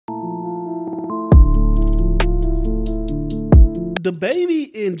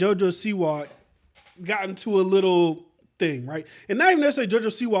DaBaby and JoJo Siwa got into a little thing, right? And not even necessarily JoJo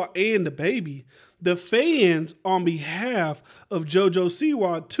Siwa and DaBaby, the fans on behalf of JoJo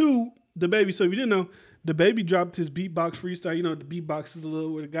Siwa to DaBaby. So if you didn't know, DaBaby dropped his beatbox freestyle. You know, the beatbox is a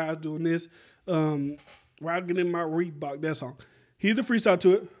little where the guy's doing this. Rocking in my Reebok, that song. He did the freestyle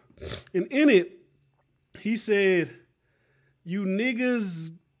to it. And in it, he said, "You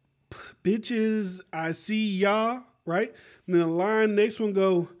niggas, bitches, I see y'all," right? And then the line next one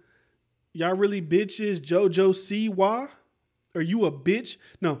go, "Y'all really bitches, JoJo Siwa? Are you a bitch?"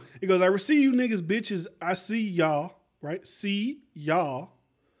 No, it goes, "I see you niggas, bitches, I see y'all," right? See y'all.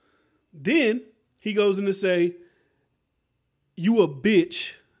 Then he goes in to say, "You a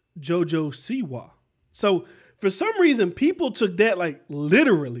bitch, JoJo Siwa." So for some reason, people took that like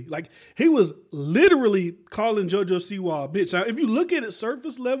literally. Like he was literally calling JoJo Siwa a bitch. Now, if you look at it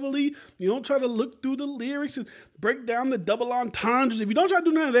surface levelly, you don't try to look through the lyrics and break down the double entendres. If you don't try to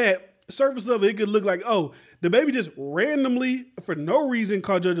do none of that, surface level, it could look like, oh, DaBaby just randomly, for no reason,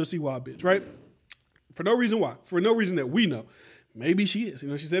 called JoJo Siwa a bitch, right? For no reason why? For no reason that we know. Maybe she is. You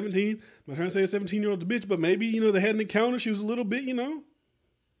know, she's 17. I'm not trying to say a 17-year-old's a bitch, but maybe, you know, they had an encounter. She was a little bit, you know,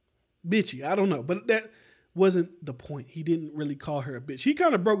 bitchy. I don't know. But that wasn't the point. He didn't really call her a bitch. He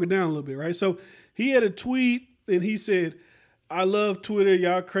kind of broke it down a little bit, right? So he had a tweet and he said, "I love Twitter.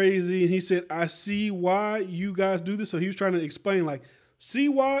 Y'all crazy." And he said, "I see why you guys do this." So he was trying to explain, like, see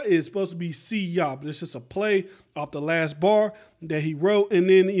why is supposed to be see y'all, but it's just a play off the last bar that he wrote. And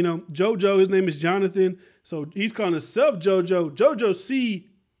then, you know, JoJo, his name is Jonathan. So he's calling himself JoJo. JoJo see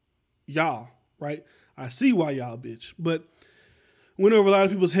y'all, right? I see why y'all bitch. But went over a lot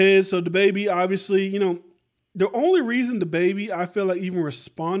of people's heads. So DaBaby, obviously, you know, the only reason DaBaby, I feel like, even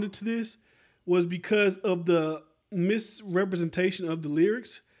responded to this was because of the misrepresentation of the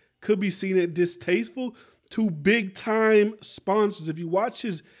lyrics. Could be seen as distasteful to big time sponsors. If you watch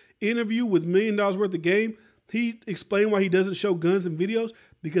his interview with $1 Million Worth of Game, he explained why he doesn't show guns in videos,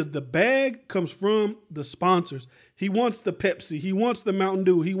 because the bag comes from the sponsors. He wants the Pepsi, he wants the Mountain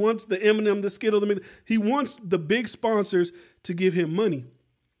Dew, he wants the M&M, the Skittles. He wants the big sponsors to give him money.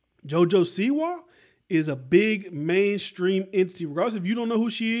 JoJo Siwa is a big mainstream entity. Regardless if you don't know who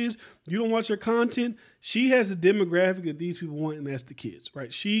she is, you don't watch her content, she has a demographic that these people want, and that's the kids,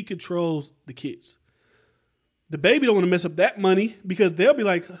 right? She controls the kids. DaBaby don't want to mess up that money, because they'll be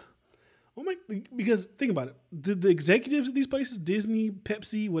like, oh my, because think about it. The executives of these places, Disney,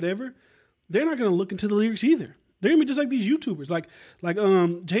 Pepsi, whatever, they're not going to look into the lyrics either. They're going to be just like these YouTubers, like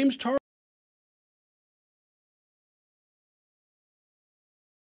James Charles.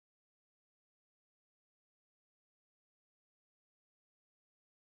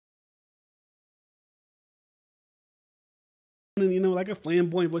 And, you know, like a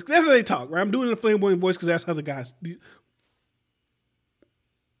flamboyant voice. That's how they talk, right? I'm doing a flamboyant voice because that's how the guys do.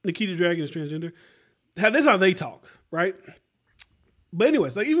 Nikita Dragon is transgender. That's how they talk, right? But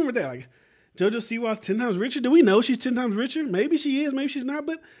anyways, like even with that, like JoJo Siwa's 10 times richer. Do we know she's 10 times richer? Maybe she is, maybe she's not.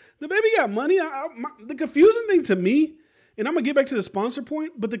 But DaBaby got money. The confusing thing to me, and I'm gonna get back to the sponsor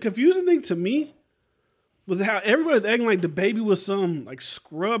point, but the confusing thing to me was how everybody's acting like DaBaby was some like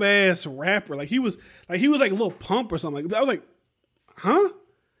scrub ass rapper. Like he was like a little pump or something. Like I was like, huh?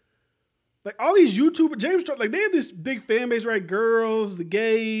 Like all these YouTubers, James, like they have this big fan base, right? Girls, the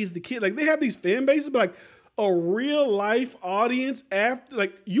gays, the kids, like they have these fan bases, but like a real life audience after,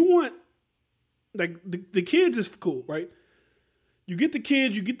 like you want, like the kids is cool, right? You get the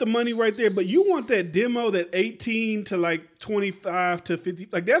kids, you get the money right there, but you want that demo, that 18 to like 25 to 50,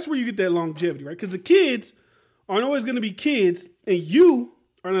 like that's where you get that longevity, right? Because the kids aren't always going to be kids, and you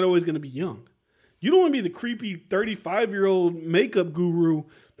are not always going to be young. You don't want to be the creepy 35-year-old makeup guru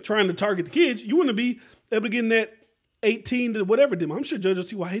trying to target the kids. You want to be able to get in that 18 to whatever demo. I'm sure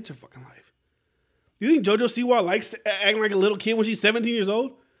JoJo Siwa hates her fucking life. You think JoJo Siwa likes acting like a little kid when she's 17 years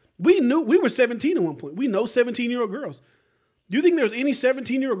old? We were 17 at one point. We know 17-year-old girls. Do you think there's any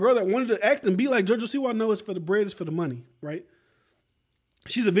 17-year-old girl that wanted to act and be like JoJo Siwa? No, it's for the bread, it's for the money, right?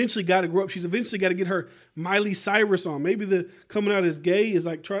 She's eventually got to grow up. She's eventually got to get her Miley Cyrus on. Maybe the coming out as gay is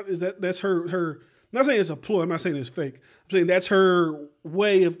like, that's her. I'm not saying it's a ploy. I'm not saying it's fake. I'm saying that's her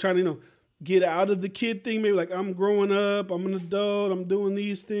way of trying to, you know, get out of the kid thing. Maybe like, I'm growing up, I'm an adult, I'm doing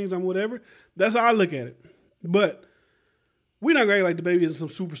these things, I'm whatever. That's how I look at it. But we're not going to act like DaBaby isn't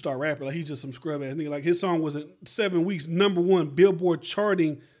some superstar rapper. Like he's just some scrub ass nigga. Like his song was in 7 weeks, #1 Billboard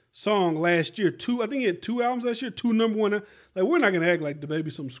charting song last year. I think he had 2 albums last year, 2 #1. Like we're not going to act like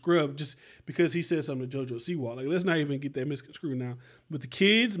DaBaby some scrub just because he said something to JoJo Siwa. Like let's not even get that misconstrued now. With the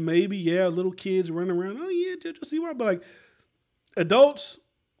kids, maybe, yeah, little kids running around. Oh yeah, JoJo Siwa. But like adults,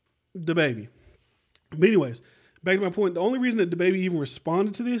 DaBaby. But anyways, back to my point, the only reason that DaBaby even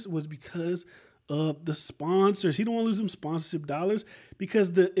responded to this was because of the sponsors. He don't want to lose them sponsorship dollars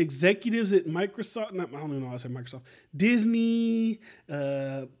because the executives at Microsoft, I don't even know how to say Microsoft, Disney,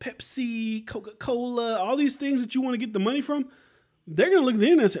 Pepsi, Coca-Cola, all these things that you want to get the money from, they're going to look at the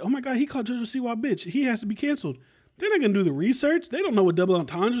internet and say, oh my God, he called JoJo Siwa a bitch. He has to be canceled. They're not going to do the research. They don't know what double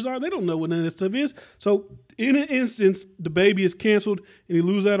entendres are. They don't know what none of that stuff is. So in an instance, DaBaby is canceled and he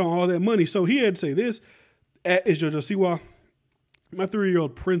lose out on all that money. So he had to say this, is JoJo Siwa. My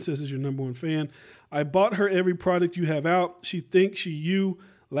 3-year-old princess is your #1 fan. I bought her every product you have out. She thinks she you.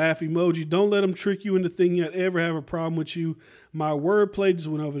 Laugh emoji. Don't let them trick you into thinking I'd ever have a problem with you. My wordplay just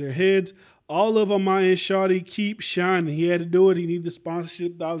went over their heads. All of on my end, shawty, keep shining. He had to do it. He needed the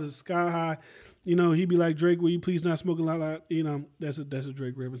sponsorship dollars sky high. You know, he'd be like, Drake, will you please not smoke a lot? You know, that's a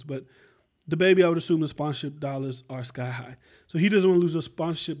Drake reference. But DaBaby, I would assume the sponsorship dollars are sky high. So he doesn't want to lose those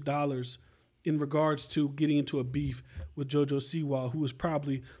sponsorship dollars in regards to getting into a beef with JoJo Siwa, who is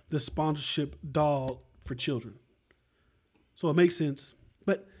probably the sponsorship doll for children. So it makes sense.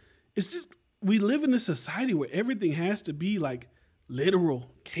 But it's just, we live in this society where everything has to be like literal,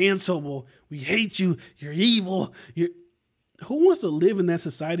 cancelable. We hate you. You're evil. Who wants to live in that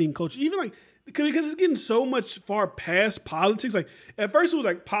society and culture? Even like, because it's getting so much far past politics. Like at first it was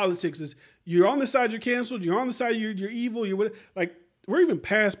like politics is you're on the side, you're canceled. You're on the side, you're evil. You're whatever. Like we're even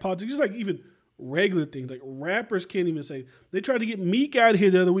past politics. Just like even regular things. Like rappers can't even say. They tried to get Meek out of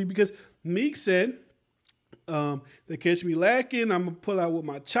here the other week because Meek said, they catch me lacking. I'm going to pull out with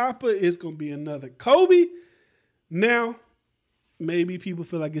my chopper. It's going to be another Kobe. Now, maybe people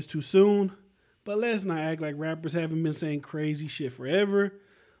feel like it's too soon, but let's not act like rappers haven't been saying crazy shit forever.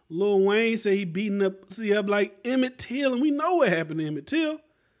 Lil Wayne said he beating up like Emmett Till, and we know what happened to Emmett Till.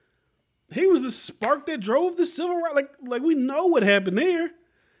 He was the spark that drove the civil rights. Like we know what happened there.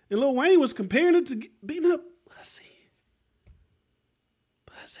 And Lil Wayne was comparing it to beating up pussy.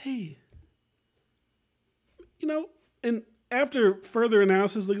 You know, and after further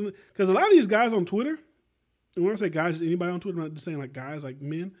analysis, looking because a lot of these guys on Twitter, and when I say guys, anybody on Twitter, I'm not just saying like guys, like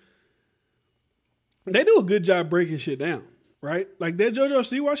men, they do a good job breaking shit down, right? Like that JoJo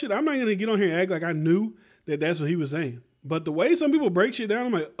Siwa shit, I'm not going to get on here and act like I knew that that's what he was saying. But the way some people break shit down,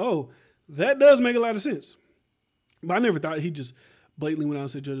 I'm like, oh, that does make a lot of sense. But I never thought he just blatantly went out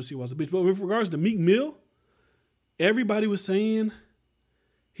and said JoJo Siwa was a bitch. But with regards to Meek Mill, everybody was saying,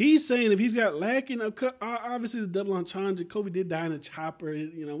 he's saying if he's got lacking, obviously the double entendre, Kobe did die in a chopper.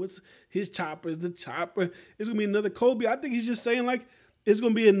 You know, what's his chopper is the chopper. It's going to be another Kobe. I think he's just saying like it's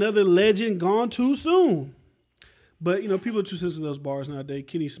going to be another legend gone too soon. But, you know, people are too sensitive to those bars nowadays.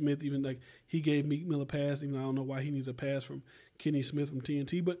 Kenny Smith, even like he gave Meek Mill a pass. Even though I don't know why he needed a pass from Kenny Smith from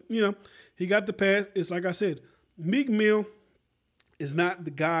TNT. But, you know, he got the pass. It's like I said, Meek Mill is not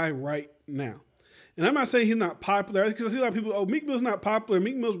the guy right now. And I'm not saying he's not popular because I see a lot of people, oh, Meek Mill's not popular.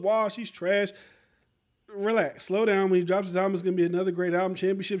 Meek Mill's washed. He's trash. Relax. Slow down. When he drops his album, it's going to be another great album.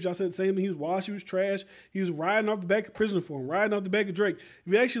 Championships, y'all said the same thing. He was washed. He was trash. He was riding off the back of Prisoner for him, riding off the back of Drake.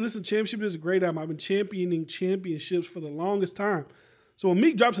 If you actually listen to Championship, it's a great album. I've been championing championships for the longest time. So when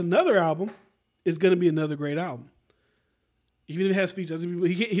Meek drops another album, it's going to be another great album. Even if it has features.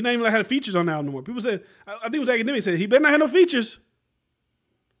 He not even like had features on the album no more. People said, I think it was Academic said, he better not have no features.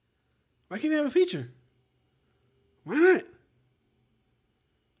 Why can't he have a feature? Why not?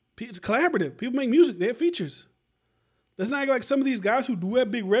 It's collaborative. People make music. They have features. Let's not act like some of these guys who do have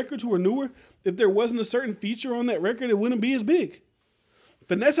big records who are newer, if there wasn't a certain feature on that record, it wouldn't be as big.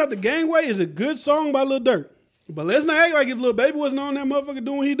 Finesse Out the Gangway is a good song by Lil Durk. But let's not act like if Lil Baby wasn't on that motherfucker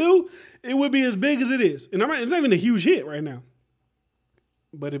doing what he do, it would be as big as it is. And it's not even a huge hit right now.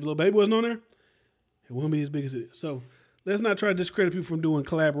 But if Lil Baby wasn't on there, it wouldn't be as big as it is. So let's not try to discredit people from doing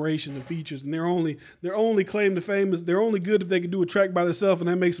collaborations and features. And their only claim to fame is they're only good if they can do a track by themselves and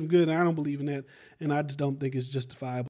that makes them good. And I don't believe in that. And I just don't think it's justifiable.